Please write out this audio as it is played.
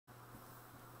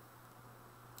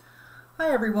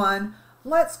Hi everyone.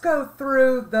 Let's go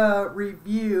through the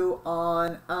review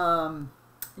on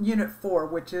Unit 4,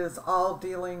 which is all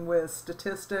dealing with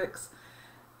statistics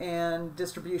and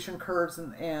distribution curves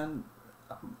and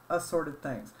assorted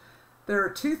things. There are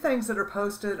two things that are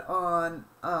posted on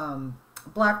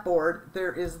Blackboard.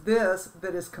 There is this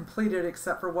that is completed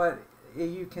except for what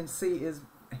you can see is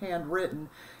handwritten,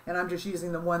 and I'm just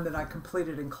using the one that I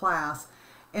completed in class.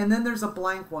 And then there's a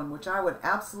blank one, which I would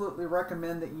absolutely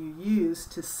recommend that you use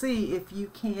to see if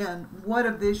you can, what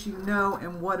of this you know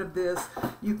and what of this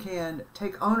you can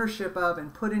take ownership of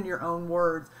and put in your own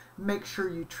words. Make sure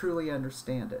you truly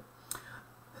understand it.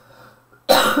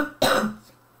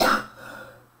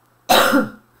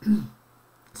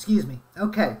 Excuse me.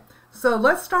 Okay, so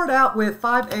let's start out with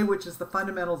 5A, which is the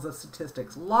fundamentals of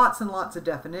statistics. Lots and lots of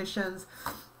definitions.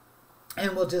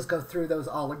 And we'll just go through those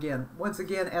all again. Once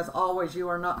again, as always, you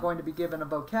are not going to be given a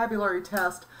vocabulary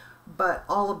test, but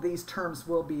all of these terms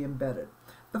will be embedded.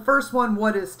 The first one,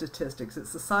 what is statistics?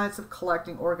 It's the science of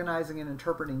collecting, organizing, and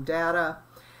interpreting data.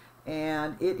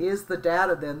 And it is the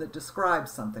data then that describes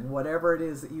something, whatever it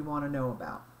is that you want to know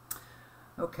about.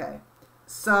 Okay,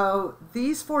 so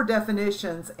these four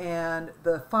definitions and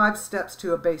the 5 steps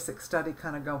to a basic study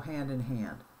kind of go hand in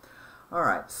hand. All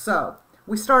right, so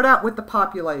we start out with the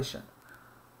population.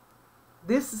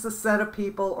 This is a set of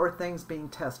people or things being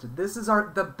tested. This is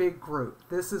the big group.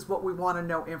 This is what we want to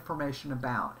know information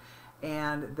about.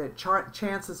 And the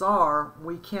chances are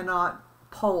we cannot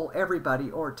poll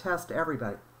everybody or test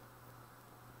everybody.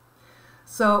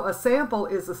 So a sample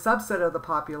is a subset of the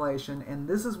population, and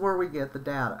this is where we get the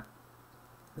data.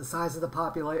 The size of the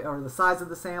population, or the size of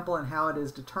the sample and how it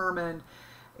is determined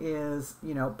is,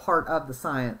 part of the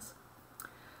science.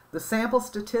 The sample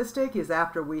statistic is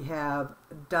after we have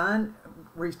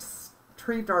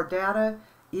retrieved our data.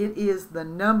 It is the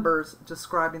numbers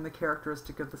describing the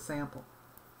characteristic of the sample.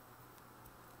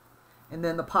 And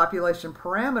then the population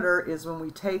parameter is when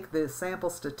we take the sample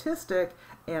statistic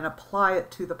and apply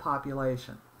it to the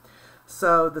population.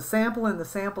 So the sample and the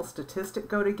sample statistic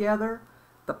go together.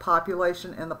 The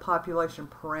population and the population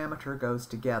parameter goes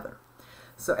together.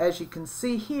 So as you can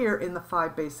see here in the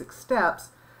 5 basic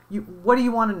steps, what do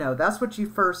you want to know? That's what you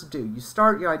first do.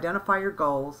 You identify your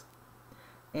goals,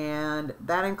 and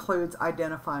that includes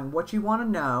identifying what you want to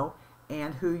know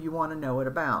and who you want to know it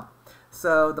about.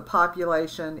 So the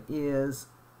population is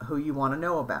who you want to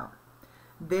know about.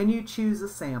 Then you choose a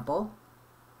sample,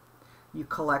 you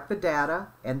collect the data,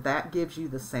 and that gives you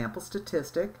the sample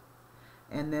statistic,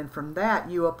 and then from that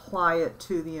you apply it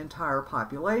to the entire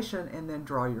population and then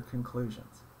draw your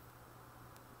conclusions.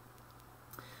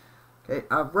 Okay,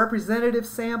 a representative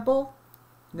sample,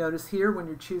 notice here when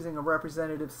you're choosing a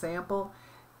representative sample,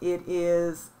 it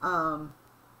is a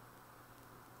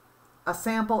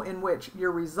sample in which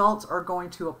your results are going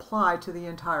to apply to the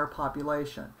entire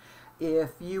population.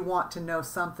 If you want to know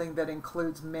something that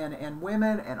includes men and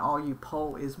women and all you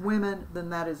poll is women, then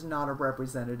that is not a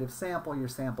representative sample. Your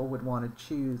sample would want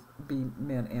to be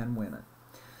men and women.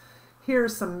 Here are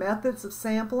some methods of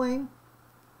sampling.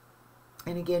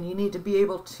 And again, you need to be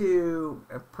able to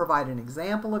provide an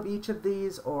example of each of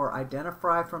these or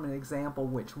identify from an example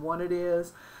which one it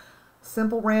is.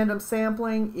 Simple random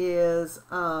sampling is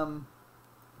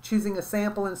choosing a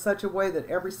sample in such a way that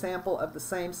every sample of the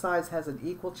same size has an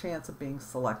equal chance of being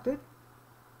selected.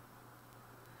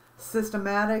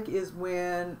 Systematic is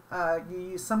when you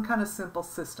use some kind of simple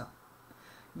system.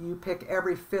 You pick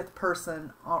every 5th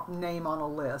person name on a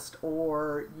list,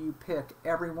 or you pick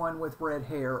everyone with red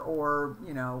hair, or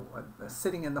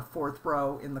sitting in the 4th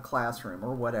row in the classroom,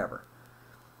 or whatever.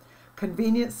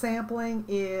 Convenient sampling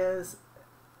is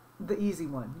the easy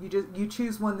one. You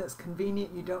choose one that's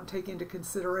convenient. You don't take into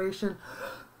consideration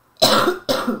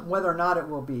whether or not it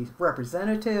will be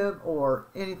representative or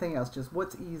anything else, just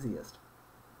what's easiest.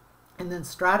 And then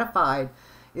stratified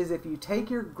is if you take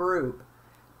your group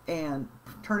and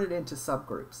turn it into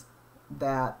subgroups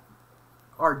that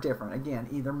are different. Again,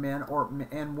 either men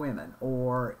and women,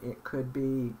 or it could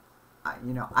be, I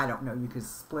don't know, you could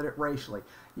split it racially.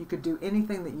 You could do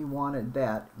anything that you wanted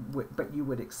but you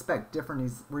would expect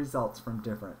different results from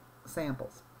different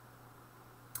samples.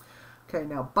 Okay,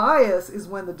 now bias is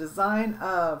when the design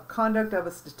of conduct of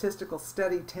a statistical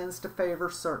study tends to favor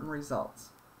certain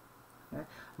results. Okay?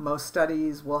 Most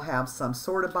studies will have some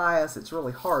sort of bias. It's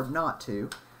really hard not to.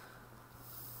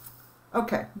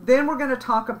 Okay, then we're going to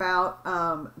talk about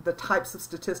the types of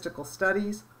statistical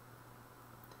studies.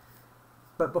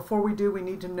 But before we do, we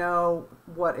need to know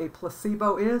what a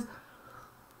placebo is.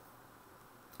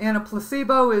 And a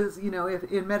placebo is, if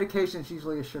in medication, it's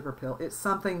usually a sugar pill. It's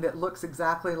something that looks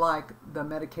exactly like the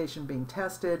medication being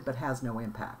tested but has no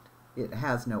impact. It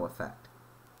has no effect.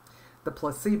 The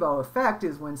placebo effect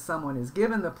is when someone is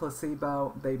given the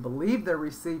placebo, they believe they're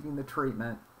receiving the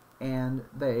treatment, and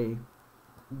they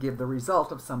give the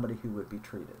result of somebody who would be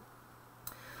treated.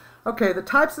 Okay, the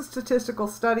types of statistical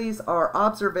studies are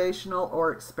observational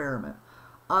or experiment.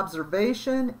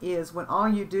 Observation is when all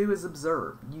you do is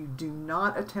observe. You do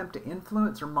not attempt to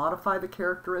influence or modify the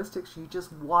characteristics. You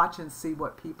just watch and see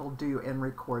what people do and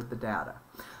record the data.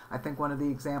 I think one of the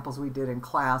examples we did in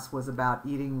class was about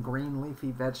eating green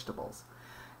leafy vegetables.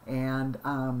 And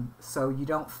so you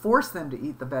don't force them to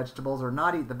eat the vegetables or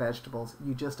not eat the vegetables.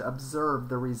 You just observe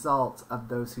the results of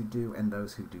those who do and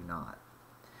those who do not.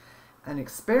 An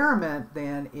experiment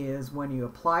then is when you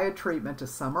apply a treatment to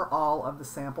some or all of the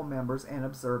sample members and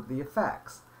observe the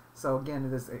effects. So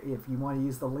again, if you want to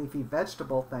use the leafy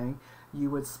vegetable thing,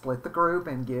 you would split the group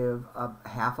and give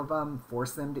half of them,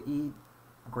 force them to eat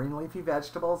green leafy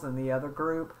vegetables, and the other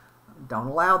group don't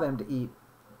allow them to eat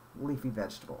leafy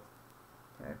vegetables.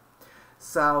 Okay.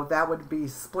 So that would be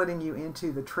splitting you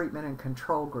into the treatment and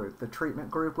control group. The treatment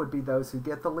group would be those who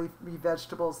get the leafy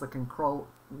vegetables. The control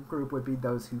group would be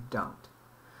those who don't.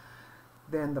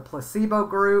 Then the placebo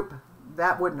group,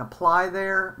 that wouldn't apply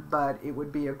there, but it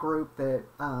would be a group that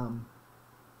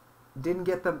didn't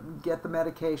get the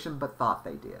medication but thought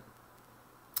they did.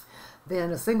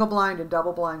 Then a single blind and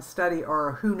double blind study,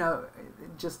 or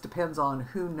it just depends on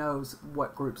who knows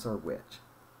what groups are which.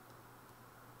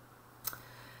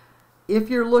 If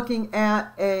you're looking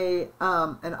at an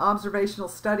observational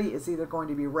study, it's either going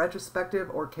to be retrospective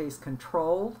or case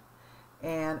controlled.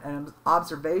 And an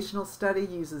observational study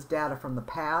uses data from the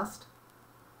past,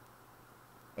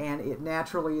 and it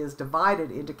naturally is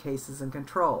divided into cases and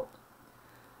controlled.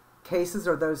 Cases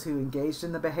are those who engaged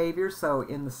in the behavior. So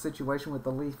in the situation with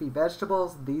the leafy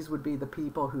vegetables, these would be the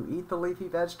people who eat the leafy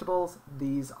vegetables.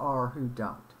 These are who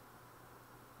don't.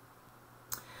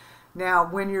 Now,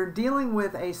 when you're dealing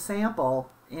with a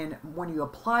sample and when you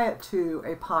apply it to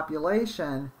a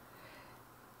population,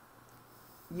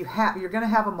 you're going to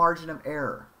have a margin of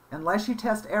error. Unless you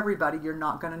test everybody, you're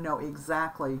not going to know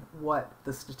exactly what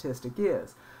the statistic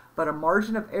is. But a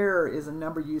margin of error is a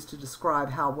number used to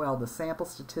describe how well the sample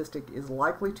statistic is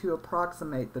likely to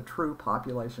approximate the true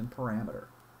population parameter.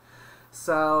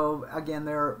 So again,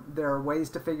 there are ways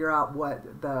to figure out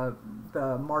what the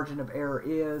margin of error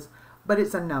is, but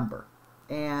it's a number.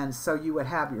 And so you would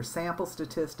have your sample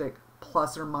statistic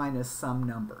plus or minus some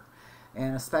number.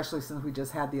 And especially since we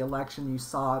just had the election, you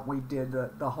saw we did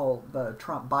the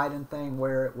Trump-Biden thing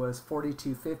where it was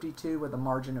 42-52 with a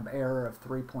margin of error of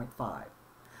 3.5.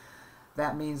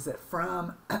 That means that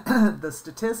from the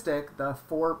statistic, the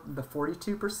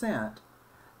 42%,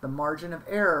 the margin of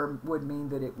error would mean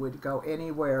that it would go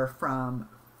anywhere from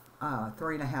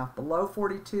 3.5 below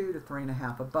 42 to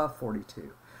 3.5 above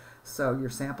 42. So your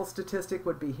sample statistic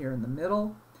would be here in the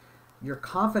middle. Your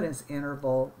confidence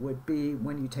interval would be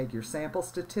when you take your sample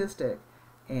statistic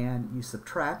and you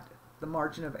subtract the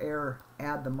margin of error,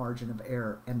 add the margin of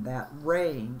error, and that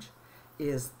range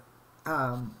is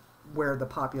where the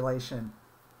population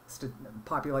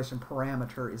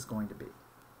parameter is going to be.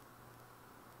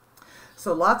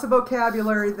 So lots of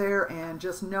vocabulary there, and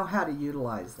just know how to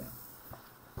utilize them.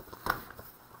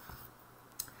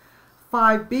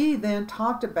 5B then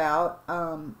talked about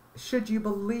should you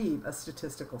believe a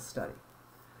statistical study?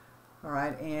 All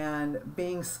right, and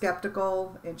being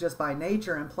skeptical and just by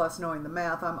nature, and plus knowing the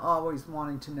math, I'm always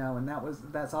wanting to know, and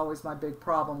that's always my big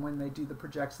problem when they do the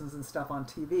projections and stuff on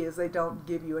TV, is they don't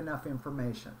give you enough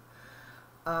information.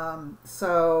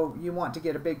 So you want to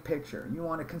get a big picture. You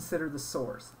want to consider the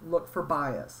source. Look for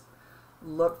bias.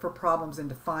 Look for problems in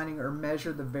defining or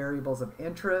measure the variables of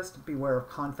interest. Beware of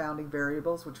confounding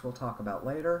variables, which we'll talk about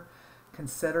later.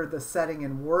 Consider the setting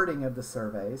and wording of the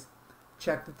surveys.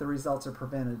 Check that the results are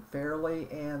presented fairly,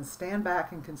 and stand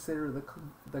back and consider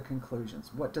the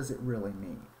conclusions. What does it really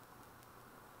mean?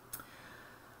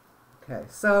 Okay,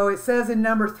 so it says in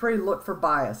number 3, look for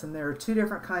bias, and there are two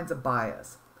different kinds of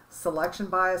bias: selection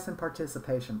bias and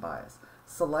participation bias.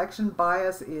 Selection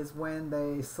bias is when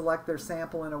they select their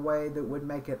sample in a way that would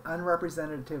make it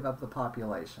unrepresentative of the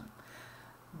population.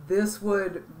 This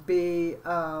would be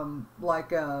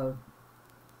like a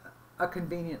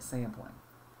convenient sampling.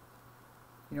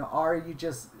 You know, are you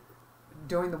just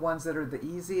doing the ones that are the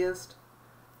easiest?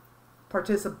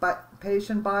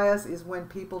 Participation bias is when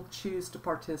people choose to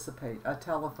participate. A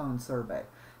telephone survey.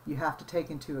 You have to take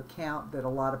into account that a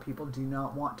lot of people do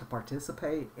not want to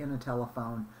participate in a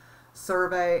telephone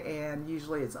survey, and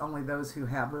usually it's only those who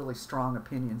have really strong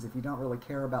opinions. If you don't really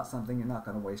care about something, you're not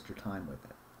going to waste your time with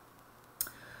it.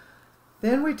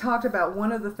 Then we talked about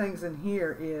one of the things in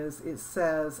here is it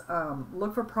says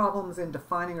look for problems in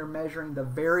defining or measuring the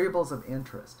variables of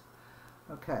interest.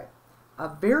 Okay, a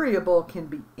variable can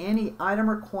be any item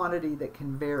or quantity that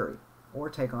can vary or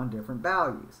take on different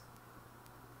values.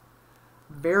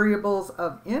 Variables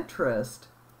of interest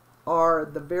are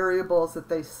the variables that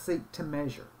they seek to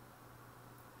measure.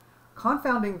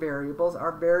 Confounding variables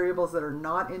are variables that are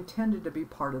not intended to be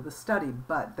part of the study,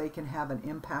 but they can have an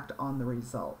impact on the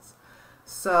results.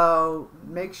 So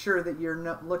make sure that you're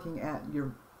not looking at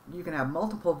you can have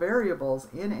multiple variables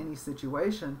in any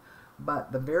situation,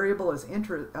 but the variable of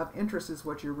interest is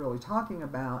what you're really talking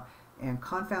about, and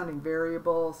confounding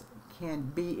variables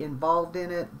can be involved in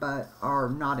it but are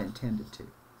not intended to.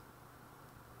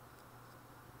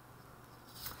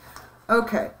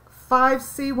 Okay,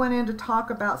 5C went in to talk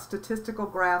about statistical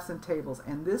graphs and tables,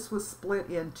 and this was split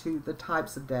into the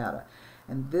types of data,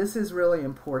 and this is really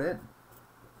important.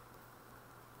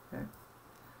 Okay.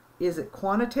 Is it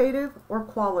quantitative or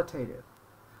qualitative?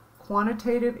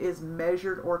 Quantitative is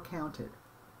measured or counted,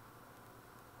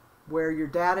 where your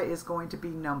data is going to be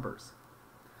numbers.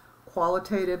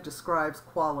 Qualitative describes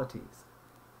qualities.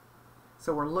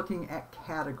 So we're looking at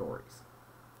categories.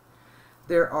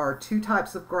 There are two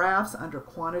types of graphs under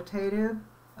quantitative,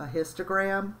 a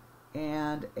histogram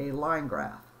and a line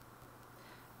graph.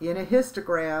 In a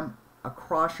histogram,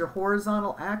 across your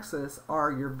horizontal axis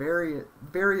are your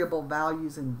variable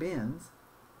values in bins.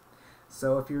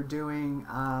 So if you're doing,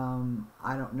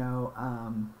 I don't know,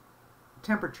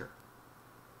 temperature,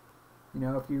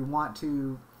 if you want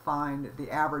to find the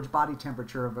average body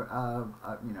temperature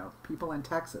of people in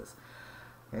Texas,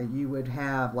 okay, you would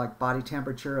have like body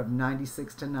temperature of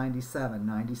 96 to 97,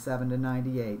 97 to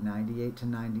 98, 98 to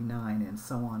 99, and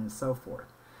so on and so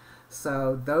forth.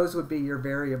 So those would be your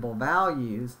variable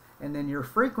values, and then your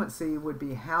frequency would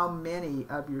be how many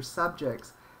of your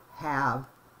subjects have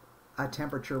a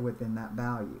temperature within that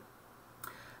value.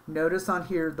 Notice on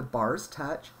here the bars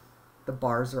touch. The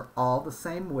bars are all the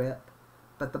same width,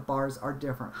 but the bars are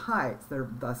different heights. They're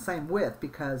the same width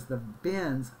because the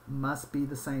bins must be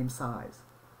the same size.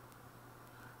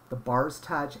 The bars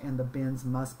touch and the bins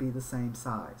must be the same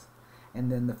size.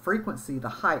 And then the frequency, the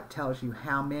height, tells you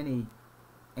how many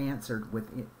answered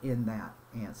within that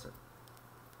answer.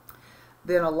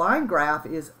 Then a line graph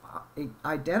is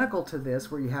identical to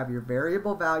this, where you have your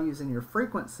variable values and your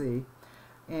frequency,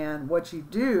 and what you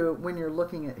do when you're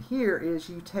looking at here is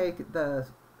you take the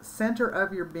center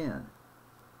of your bin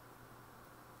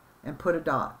and put a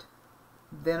dot,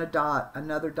 then a dot,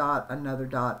 another dot, another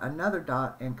dot, another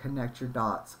dot, and connect your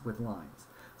dots with lines,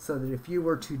 so that if you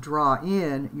were to draw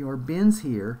in your bins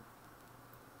here,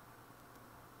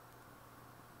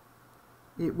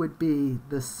 it would be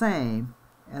the same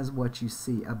as what you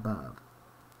see above,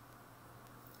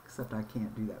 except I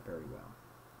can't do that very well.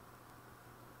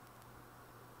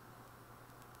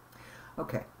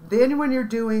 Okay, then when you're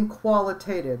doing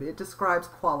qualitative, it describes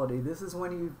quality. This is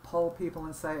when you poll people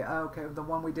and say, oh, okay, the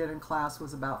one we did in class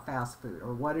was about fast food,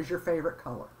 or what is your favorite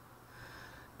color?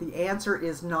 The answer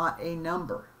is not a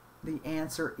number. The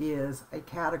answer is a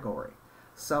category.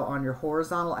 So on your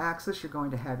horizontal axis, you're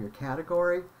going to have your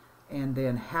category, and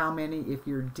then how many, if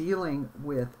you're dealing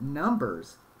with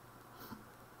numbers,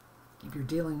 if you're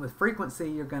dealing with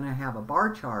frequency, you're going to have a bar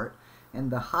chart,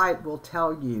 and the height will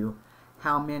tell you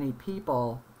how many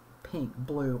people, pink,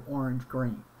 blue, orange,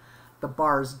 green. The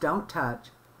bars don't touch,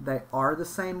 they are the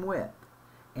same width,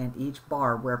 and each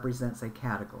bar represents a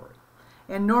category.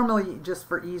 And normally, just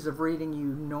for ease of reading,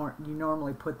 you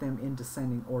normally put them in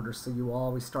descending order, so you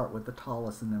always start with the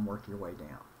tallest and then work your way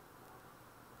down.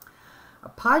 A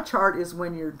pie chart is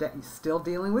when you're still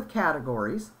dealing with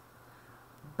categories,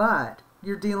 but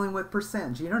you're dealing with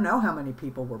percentage. You don't know how many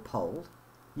people were polled.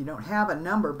 You don't have a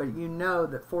number, but you know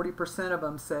that 40% of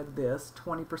them said this,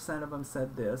 20% of them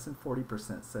said this, and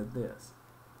 40% said this.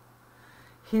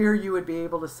 Here you would be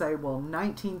able to say, well,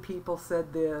 19 people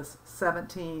said this,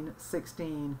 17,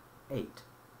 16, 8.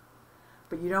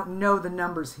 But you don't know the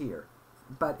numbers here,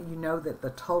 but you know that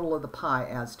the total of the pie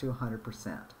adds to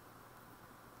 100%.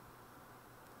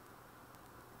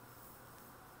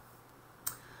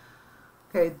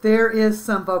 Okay, there is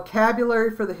some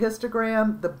vocabulary for the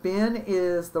histogram. The bin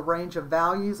is the range of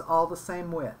values, all the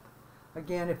same width.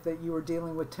 Again, if you were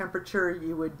dealing with temperature,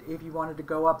 you would, if you wanted to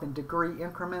go up in degree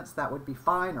increments, that would be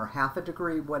fine, or half a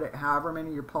degree, however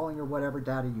many you're polling, or whatever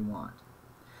data you want.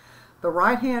 The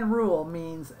right-hand rule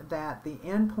means that the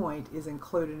endpoint is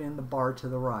included in the bar to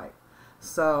the right.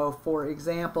 So for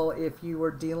example, if you were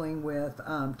dealing with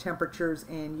temperatures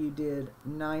and you did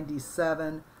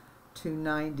 97 to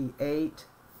 98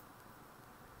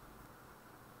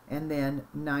 and then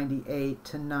 98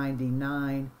 to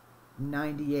 99,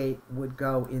 98 would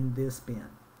go in this bin.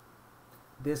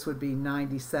 This would be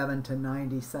 97 to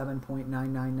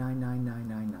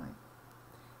 97.9999999.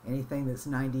 Anything that's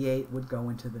 98 would go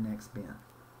into the next bin.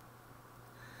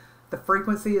 The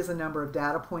frequency is the number of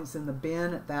data points in the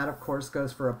bin. That, of course,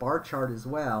 goes for a bar chart as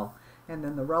well. And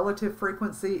then the relative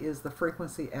frequency is the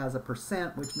frequency as a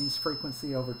percent, which means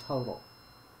frequency over total.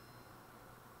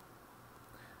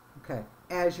 Okay,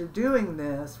 as you're doing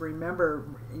this, remember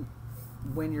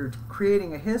when you're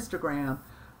creating a histogram,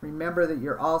 remember that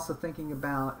you're also thinking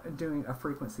about doing a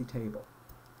frequency table.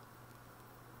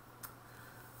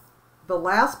 The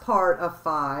last part of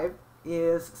 5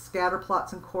 is scatter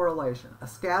plots and correlation. A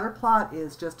scatter plot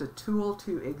is just a tool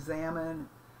to examine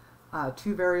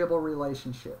two variable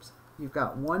relationships. You've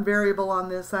got one variable on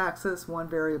this axis, one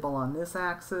variable on this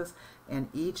axis, and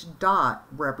each dot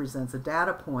represents a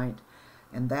data point,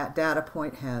 and that data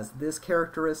point has this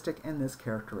characteristic and this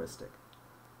characteristic.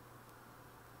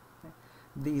 Okay.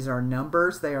 These are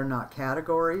numbers, they are not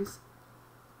categories.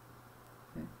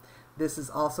 Okay. This is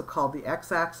also called the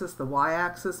x-axis, the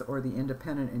y-axis, or the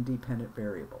independent and dependent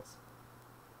variables.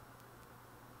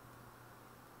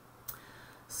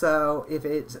 So if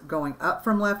it's going up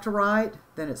from left to right,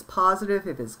 then it's positive.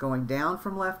 If it's going down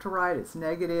from left to right, it's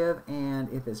negative.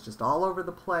 And if it's just all over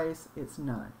the place, it's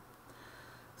none.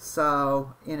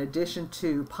 So in addition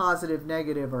to positive,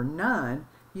 negative, or none,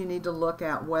 you need to look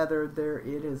at whether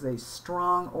it is a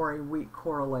strong or a weak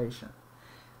correlation.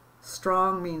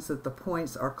 Strong means that the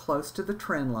points are close to the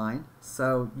trend line.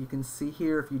 So you can see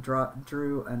here if you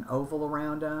drew an oval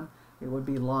around them, it would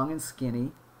be long and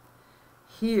skinny.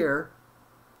 Here,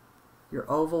 your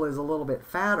oval is a little bit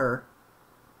fatter,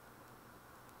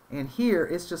 and here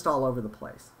it's just all over the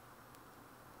place.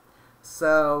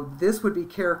 So this would be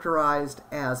characterized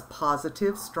as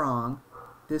positive strong,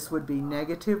 this would be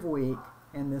negative weak,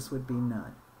 and this would be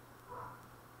none.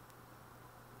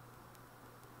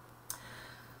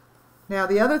 Now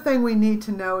the other thing we need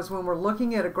to know is when we're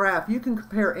looking at a graph, you can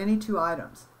compare any two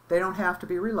items. They don't have to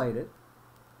be related.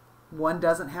 One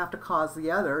doesn't have to cause the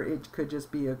other. It could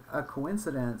just be a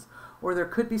coincidence, or there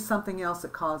could be something else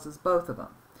that causes both of them.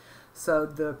 So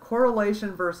the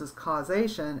correlation versus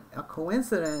causation, a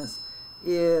coincidence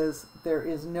is there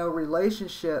is no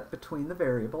relationship between the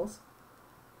variables.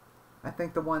 I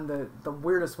think the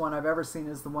weirdest one I've ever seen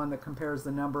is the one that compares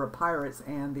the number of pirates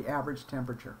and the average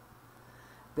temperature.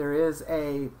 There is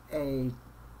a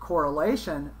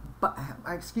correlation, but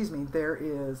there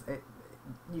is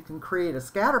you can create a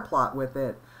scatter plot with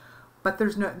it, but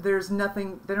there's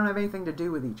nothing, they don't have anything to do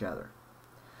with each other.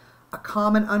 A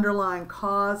common underlying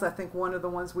cause, I think one of the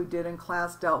ones we did in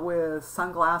class dealt with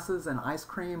sunglasses and ice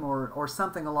cream or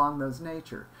something along those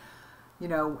nature. You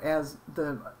know,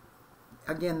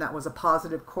 again, that was a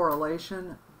positive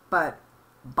correlation, but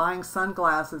buying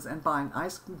sunglasses and buying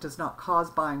ice does not cause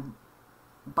buying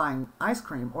ice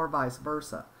cream or vice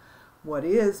versa.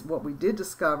 What we did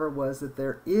discover was that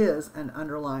there is an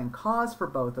underlying cause for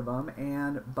both of them,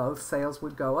 and both sales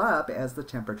would go up as the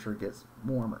temperature gets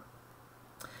warmer.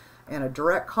 And a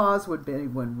direct cause would be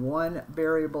when one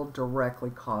variable directly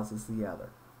causes the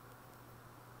other.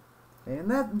 Okay,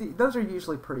 and those are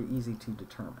usually pretty easy to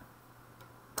determine.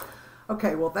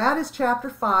 Okay, well that is chapter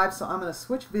 5, so I'm going to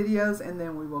switch videos and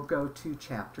then we will go to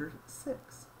chapter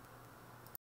 6.